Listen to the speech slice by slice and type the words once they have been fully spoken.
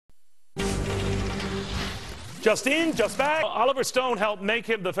Just in, just back. Oliver Stone helped make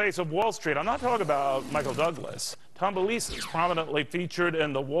him the face of Wall Street. I'm not talking about Michael Douglas. Tom Belesis is prominently featured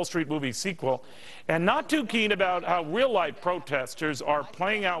in the Wall Street movie sequel, and not too keen about how real-life protesters are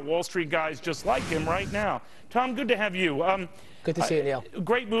playing out Wall Street guys just like him right now. Tom, good to have you. Good to see you, Neil.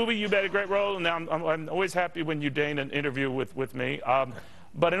 Great movie. You had a great role, and I'm always happy when you deign an interview with me.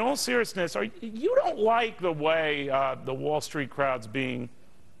 But in all seriousness, you don't like the way the Wall Street crowd's being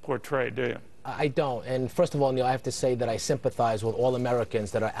portrayed, do you? I don't. And first of all, Neil, I have to say that I sympathize with all Americans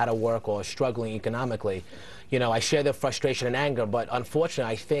that are out of work or struggling economically. You know, I share their frustration and anger, but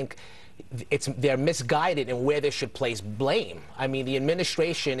unfortunately, I think they're misguided in where they should place blame. I mean, the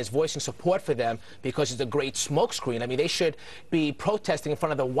administration is voicing support for them because it's a great smokescreen. I mean, they should be protesting in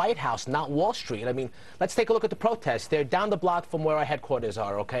front of the White House, not Wall Street. I mean, let's take a look at the protests. They're down the block from where our headquarters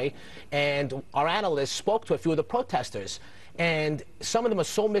are, okay? And our analysts spoke to a few of the protesters. And some of them are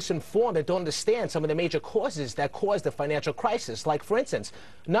so misinformed that don't understand some of the major causes that caused the financial crisis. Like, for instance,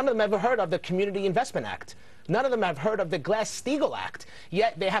 none of them ever heard of the Community Investment Act. None of them have heard of the Glass-Steagall Act.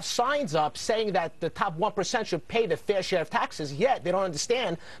 Yet they have signs up saying that the top 1% should pay the fair share of taxes. Yet they don't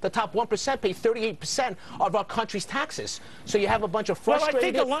understand the top 1% pay 38% of our country's taxes. So you have a bunch of frustrated... Well,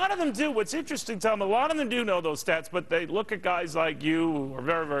 I think a lot of them do. What's interesting, Tom, a lot of them do know those stats, but they look at guys like you who are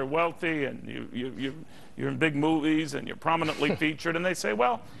very, very wealthy, and you're in big movies, and you're prominently featured, and they say,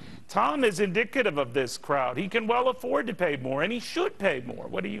 well, Tom is indicative of this crowd. He can well afford to pay more, and he should pay more.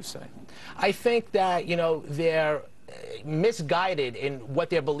 What do you say? I think that, you know, they're misguided in what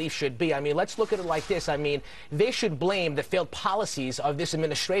their beliefs should be. I mean, let's look at it like this. I mean, they should blame the failed policies of this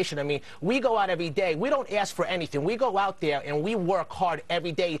administration. I mean, we go out every day. We don't ask for anything. We go out there and we work hard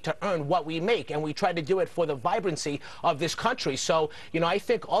every day to earn what we make, and we try to do it for the vibrancy of this country. So, you know, I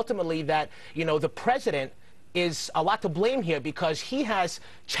think ultimately that, you know, the president is a lot to blame here because he has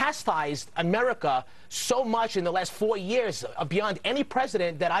chastised America so much in the last 4 years beyond any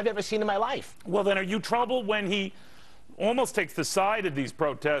president that I've ever seen in my life. Well, then are you troubled when he almost takes the side of these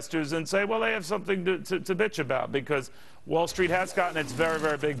protesters and say, well, they have something to bitch about, because Wall Street has gotten its very,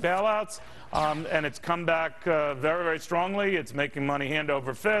 very big bailouts, and it's come back very, very strongly. It's making money hand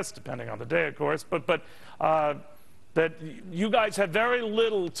over fist, depending on the day, of course, but that you guys have very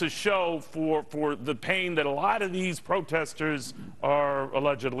little to show for the pain that a lot of these protesters are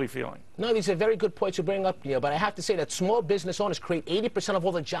allegedly feeling. No, these are very good points you bring up, Neil, but I have to say that small business owners create 80% of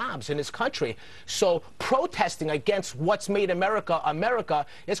all the jobs in this country. So protesting against what's made America America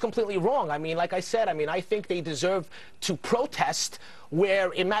is completely wrong. I mean, like I said, I mean, I think they deserve to protest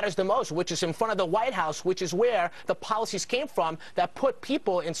where it matters the most, which is in front of the White House, which is where the policies came from that put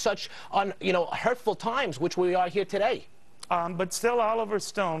people in such, hurtful times, which we are here today. But still, Oliver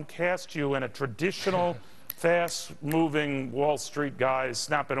Stone cast you in a traditional, fast-moving Wall Street guy,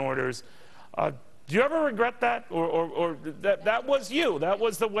 snapping orders. Do you ever regret that? Or that was you? That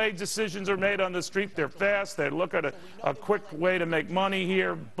was the way decisions are made on the street? They're fast, they look at a quick way to make money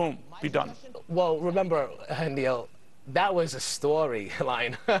here, boom, be done. Well, remember, Neil, that was a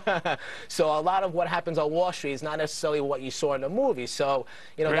storyline. So a lot of what happens on Wall Street is not necessarily what you saw in the movie. So,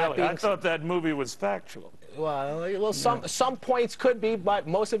 you know, really? I thought that movie was factual. Well, some points could be, but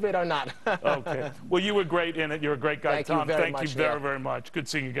most of it are not. Okay. Well, you were great in it. You're a great guy, Tom. Thank you very much, very, very much. Good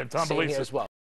seeing you again. Tom Belesis. As well.